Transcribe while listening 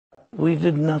We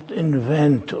did not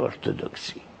invent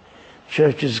orthodoxy.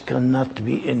 Churches cannot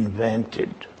be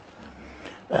invented.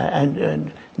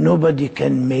 And nobody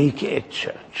can make a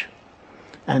church.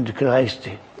 And Christ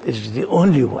is the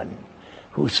only one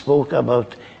who spoke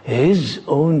about his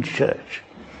own church.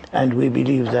 And we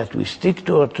believe that we stick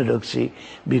to orthodoxy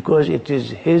because it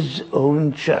is his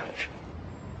own church.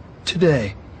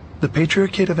 Today, the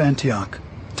Patriarchate of Antioch,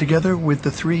 together with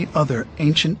the three other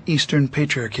ancient Eastern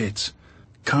patriarchates,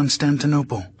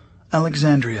 Constantinople,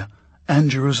 Alexandria, and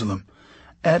Jerusalem,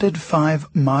 added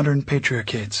 5 modern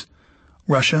patriarchates: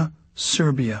 Russia,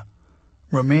 Serbia,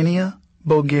 Romania,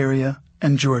 Bulgaria,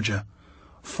 and Georgia,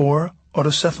 4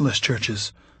 autocephalous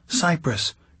churches,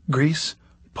 Cyprus, Greece,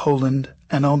 Poland,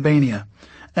 and Albania,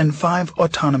 and 5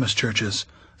 autonomous churches,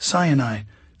 Sinai,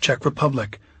 Czech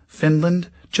Republic, Finland,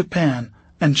 Japan,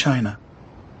 and China.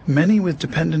 Many with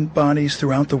dependent bodies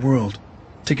throughout the world.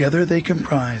 Together they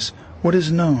comprise what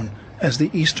is known as the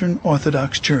Eastern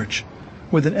Orthodox Church,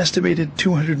 with an estimated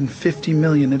 250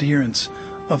 million adherents,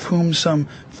 of whom some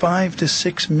 5 to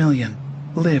 6 million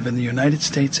live in the United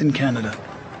States and Canada.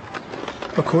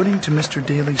 According to Mr.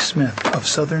 Daley Smith of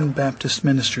Southern Baptist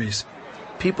Ministries,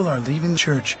 people are leaving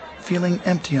church feeling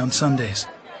empty on Sundays.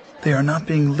 They are not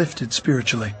being lifted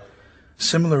spiritually.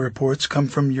 Similar reports come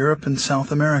from Europe and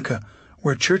South America,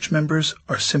 where church members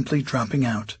are simply dropping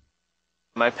out.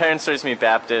 My parents raised me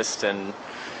Baptist, and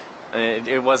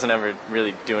it wasn't ever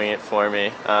really doing it for me.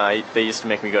 They used to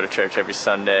make me go to church every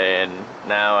Sunday, and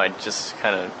now I just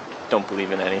kind of don't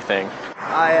believe in anything.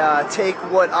 I take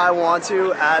what I want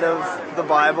to out of the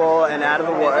Bible and out of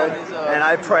the Word, and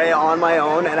I pray on my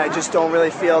own, and I just don't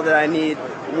really feel that I need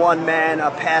one man,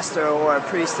 a pastor or a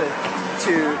priest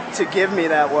to give me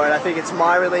that word. I think it's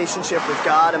my relationship with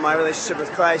God and my relationship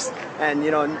with Christ, and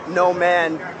no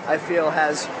man, I feel,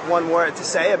 has one word to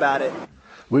say about it.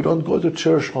 We don't go to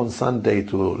church on Sunday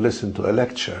to listen to a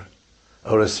lecture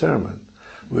or a sermon.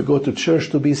 We go to church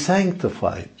to be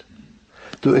sanctified,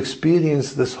 to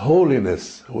experience this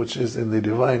holiness which is in the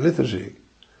divine liturgy.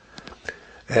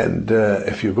 And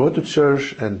if you go to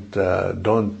church and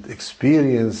don't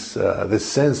experience this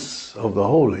sense of the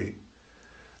holy,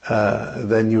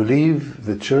 then you leave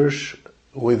the church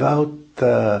without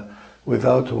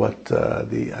what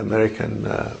the American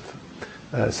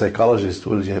psychologist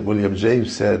William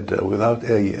James said, without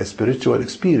a spiritual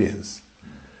experience.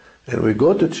 And we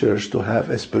go to church to have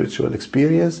a spiritual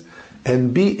experience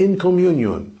and be in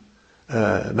communion,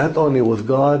 not only with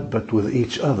God, but with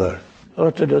each other.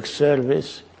 Orthodox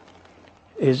service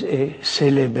is a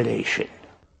celebration.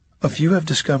 A few have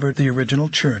discovered the original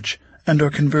church and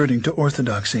are converting to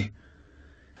Orthodoxy.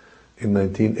 In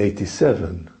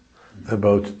 1987,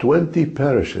 about 20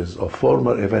 parishes of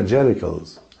former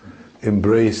evangelicals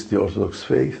embraced the Orthodox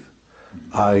faith.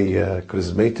 I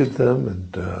chrismated them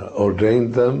and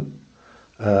ordained them.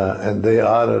 And they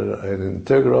are an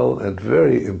integral and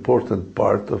very important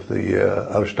part of the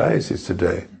Archdiocese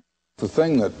today. The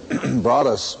thing that brought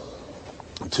us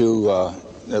to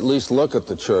at least look at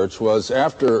the church was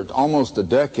after almost a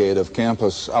decade of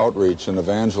campus outreach and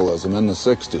evangelism in the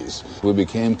 60s, we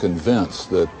became convinced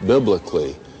that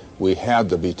biblically we had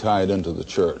to be tied into the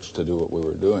church to do what we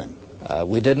were doing.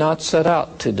 We did not set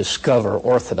out to discover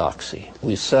orthodoxy.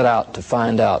 We set out to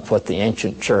find out what the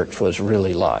ancient church was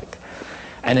really like.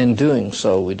 And in doing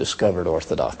so, we discovered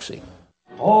orthodoxy.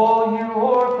 O you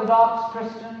Orthodox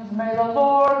Christians, may the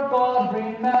Lord God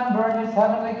remember his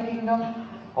heavenly kingdom,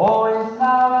 always,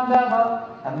 now, and ever,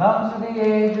 and unto the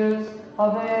ages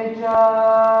of ages.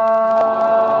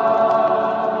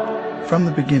 From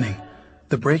the beginning,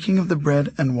 the breaking of the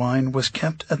bread and wine was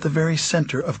kept at the very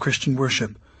center of Christian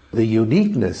worship. The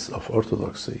uniqueness of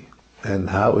Orthodoxy and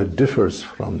how it differs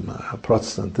from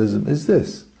Protestantism is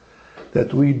this,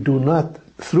 that we do not,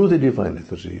 through the divine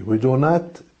liturgy, we do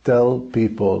not tell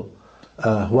people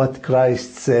what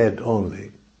Christ said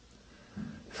only.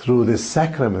 Through the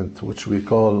sacrament, which we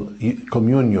call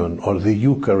communion or the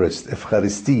Eucharist,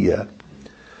 Eucharistia,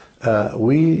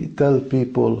 we tell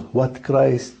people what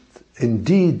Christ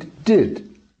indeed did.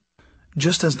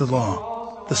 Just as the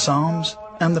law, the Psalms,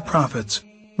 and the prophets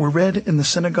were read in the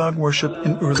synagogue worship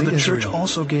in early Israel, the church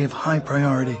also gave high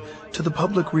priority to the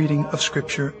public reading of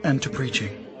Scripture and to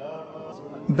preaching.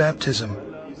 Baptism,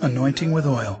 anointing with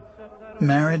oil,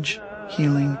 marriage,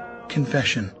 healing,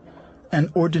 confession, and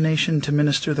ordination to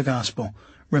minister the gospel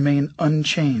remain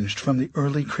unchanged from the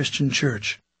early Christian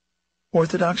church.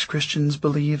 Orthodox Christians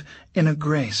believe in a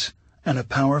grace and a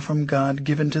power from God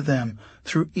given to them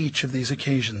through each of these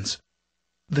occasions.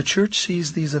 The church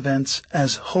sees these events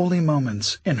as holy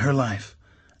moments in her life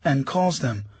and calls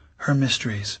them her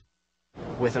mysteries.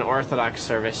 With an Orthodox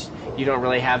service, you don't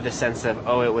really have the sense of,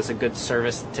 oh, it was a good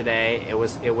service today, it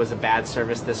was a bad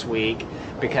service this week,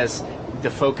 because the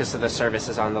focus of the service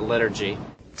is on the liturgy.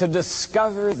 To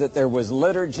discover that there was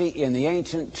liturgy in the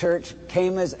ancient church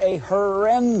came as a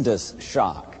horrendous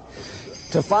shock.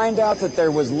 To find out that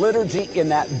there was liturgy in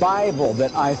that Bible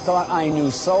that I thought I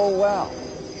knew so well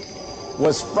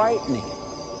was frightening.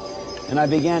 And I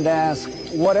began to ask,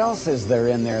 what else is there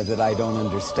in there that I don't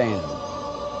understand?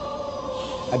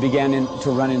 I began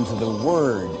to run into the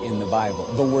word in the Bible,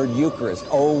 the word Eucharist.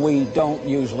 Oh, we don't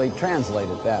usually translate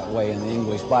it that way in the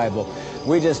English Bible.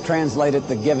 We just translate it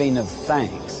the giving of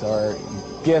thanks or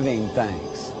giving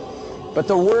thanks. But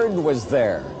the word was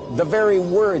there. The very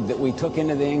word that we took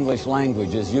into the English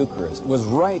language as Eucharist was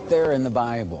right there in the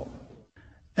Bible.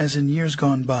 As in years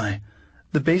gone by,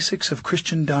 the basics of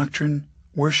Christian doctrine,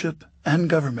 worship, and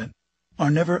government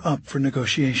are never up for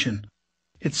negotiation.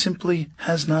 It simply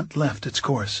has not left its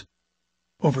course.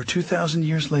 Over 2,000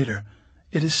 years later,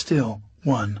 it is still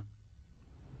one.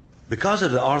 Because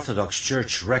of the Orthodox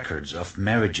Church records of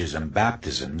marriages and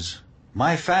baptisms,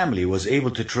 my family was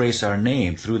able to trace our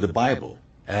name through the Bible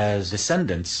as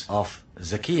descendants of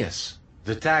Zacchaeus,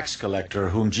 the tax collector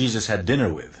whom Jesus had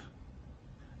dinner with.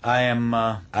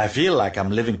 I feel like I'm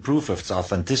living proof of its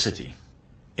authenticity.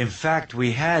 In fact,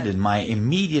 we had in my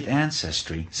immediate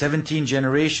ancestry 17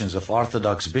 generations of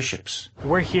Orthodox bishops.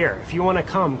 We're here. If you want to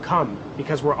come, come.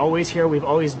 Because we're always here, we've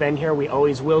always been here, we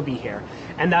always will be here.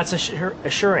 And that's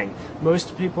assuring.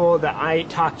 Most people that I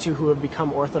talk to who have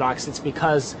become Orthodox, it's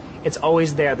because it's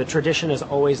always there. The tradition is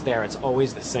always there. It's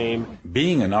always the same.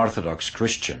 Being an Orthodox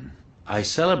Christian, I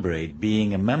celebrate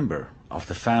being a member of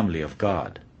the family of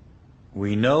God.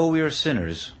 We know we are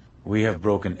sinners. We have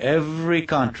broken every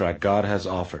contract God has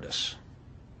offered us.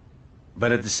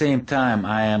 But at the same time,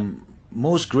 I am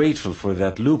most grateful for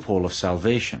that loophole of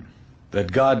salvation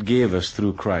that God gave us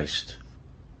through Christ.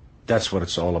 That's what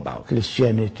it's all about.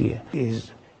 Christianity is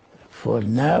for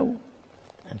now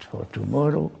and for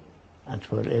tomorrow and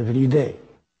for every day.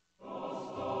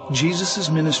 Jesus'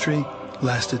 ministry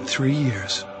lasted 3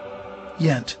 years.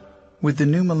 Yet, with the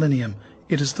new millennium,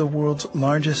 it is the world's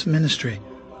largest ministry,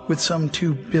 with some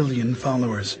 2 billion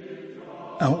followers.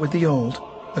 Out with the old,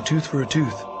 a tooth for a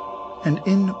tooth, and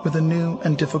in with a new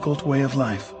and difficult way of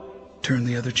life, turn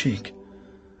the other cheek.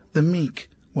 The meek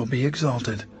will be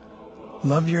exalted.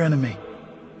 Love your enemy,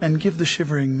 and give the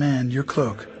shivering man your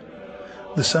cloak.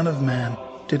 The Son of Man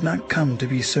did not come to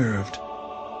be served,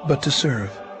 but to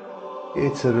serve.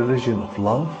 It's a religion of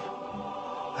love,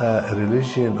 a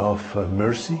religion of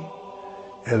mercy,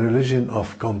 a religion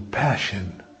of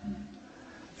compassion.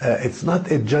 It's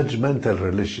not a judgmental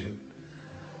religion,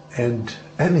 and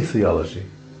any theology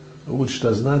which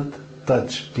does not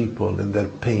touch people in their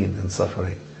pain and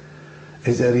suffering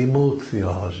is a remote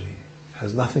theology,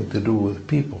 has nothing to do with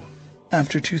people.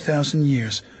 After 2,000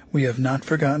 years, we have not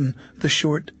forgotten the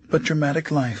short but dramatic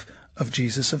life of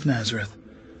Jesus of Nazareth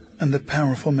and the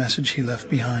powerful message he left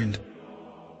behind.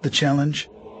 The challenge,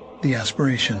 the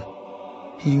aspiration.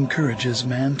 He encourages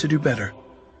man to do better,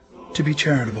 to be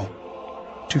charitable,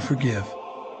 to forgive.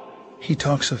 He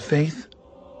talks of faith,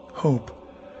 hope,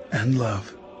 and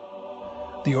love.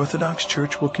 The Orthodox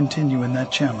Church will continue in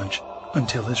that challenge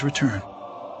until his return.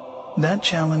 That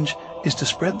challenge is to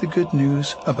spread the good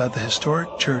news about the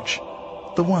historic church,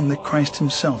 the one that Christ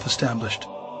himself established,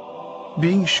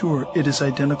 being sure it is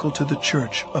identical to the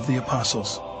Church of the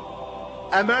Apostles.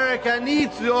 America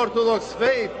needs the Orthodox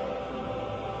faith.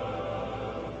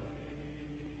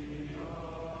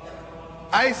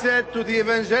 I said to the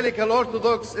evangelical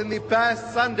Orthodox in the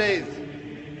past Sundays,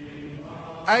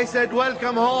 I said,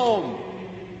 welcome home.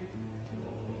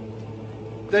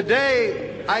 The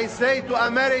day I say to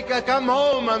America, come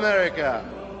home, America.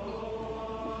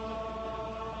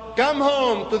 Come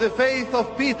home to the faith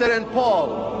of Peter and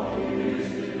Paul.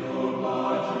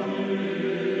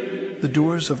 The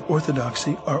doors of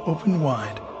orthodoxy are open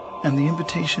wide, and the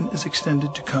invitation is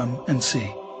extended to come and see.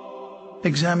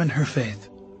 Examine her faith,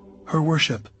 her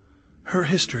worship, her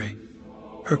history,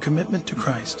 her commitment to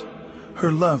Christ,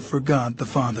 her love for God the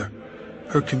Father,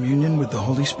 her communion with the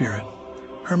Holy Spirit,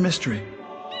 her mystery.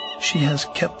 She has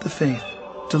kept the faith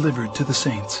delivered to the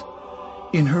saints.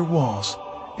 In her walls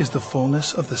is the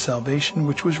fullness of the salvation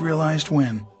which was realized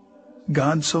when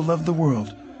God so loved the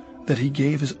world that he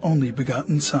gave his only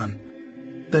begotten Son,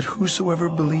 that whosoever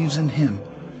believes in him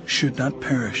should not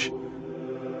perish,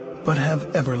 but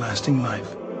have everlasting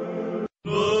life.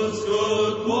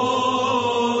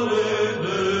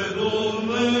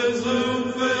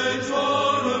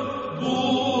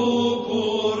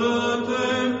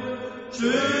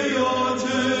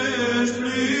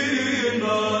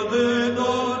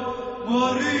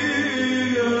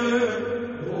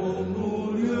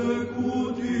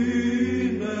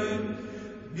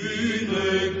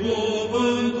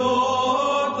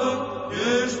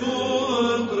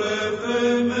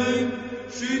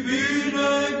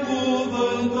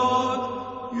 Binecuvântat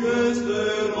este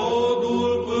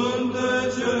rodul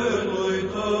pântecelui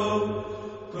tău,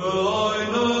 că ai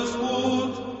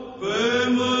născut pe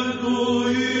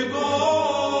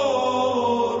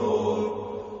Mântuitorul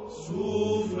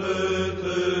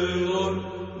sufletelor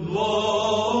noastre.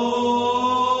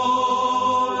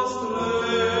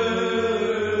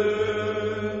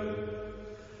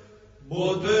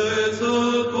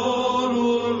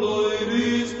 Botezătorul lui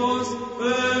Hristos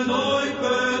pe noi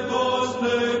pe toți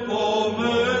ne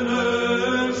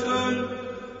pomenește,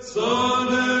 să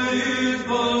ne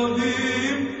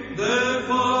izbăvim de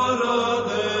fără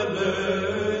de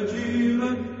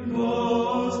legile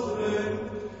noastre,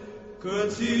 că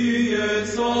ție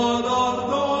s-a dat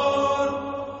dar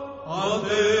a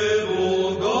te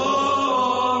ruga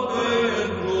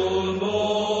pentru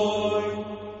noi.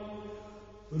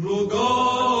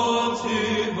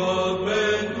 Rugați-vă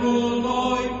pentru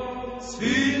noi,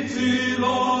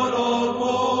 Sfinților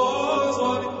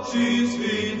apostoli și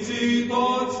Sfinții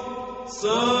toți,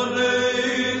 să ne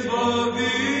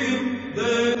izbăvim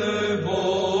de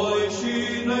nevoi și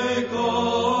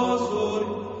necazuri,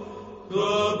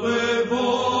 că pe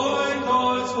voi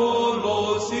ca-ți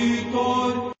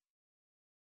folositori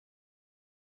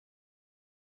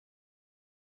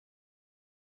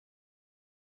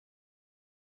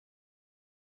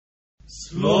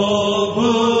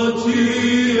slavă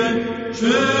ție,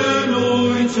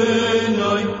 celui ce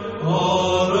ne-ai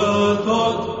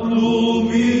arătat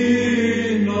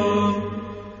lumină,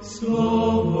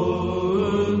 slavă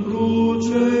întru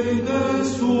cei de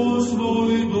sus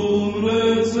lui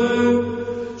Dumnezeu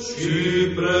și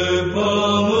pre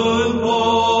pământ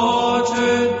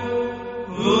pace,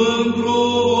 întru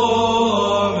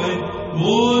oameni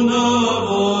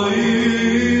bunăvoire.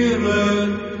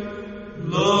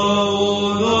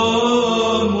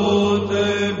 Lăudăm-te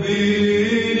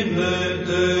bine,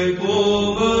 te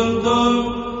cuvântăm,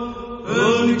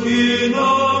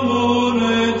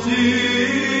 închinăm-ne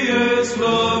ție,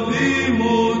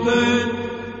 slăvim-te,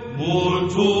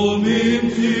 mulțumim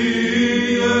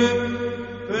ție,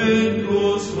 pentru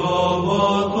slava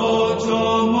ta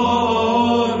cea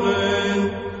mare.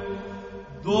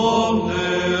 Doamne,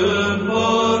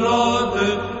 Împărate,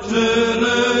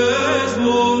 Ceresc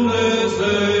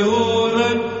Dumnezeule,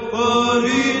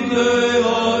 Părinte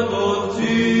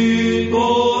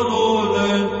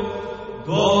atorțitorule,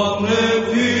 Doamne,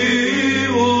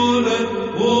 Fiule,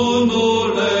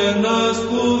 unule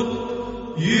născut,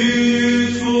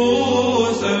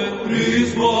 Iisuse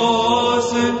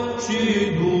Hristoase și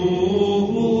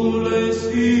Duhule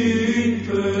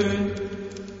Sfinte.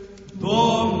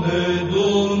 Doamne,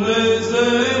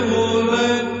 Dumnezeule,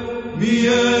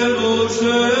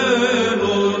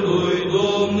 mielușelului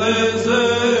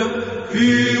Dumnezeu,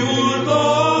 Fiul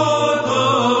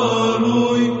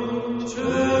Tatălui,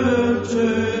 Cel ce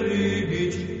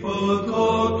ridici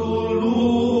păcatul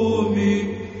lumii,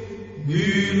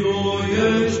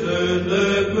 miluiește-ne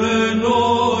pe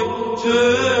noi,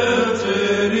 Cel ce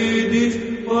ridici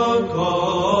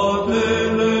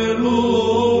păcatele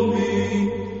lumii.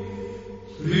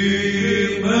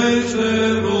 Primește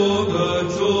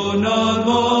rugăciunea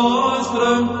noastră,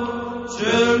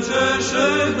 Cel ce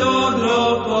ședea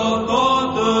dreapta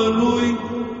Tatălui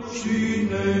și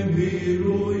ne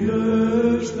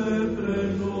miluiește pe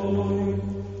noi.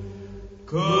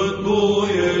 Că Tu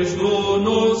ești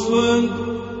unul Sfânt,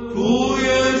 Tu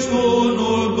ești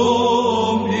unul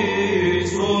Domn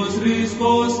Iisus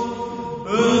Hristos,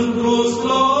 întru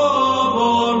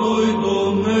slava lui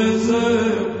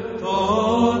Dumnezeu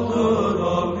Tatăl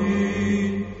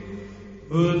Amin.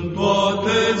 În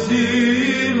toate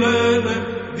zilele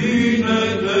bine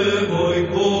te voi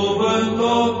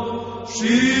cuvânta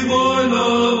și voi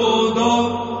lăuda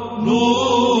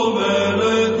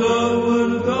numele Tău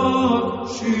în veac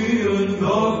și în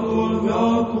veacul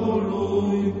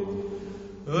veacului.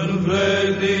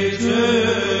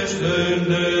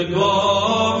 Învrednicește-ne,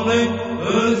 Doamne,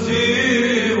 în zi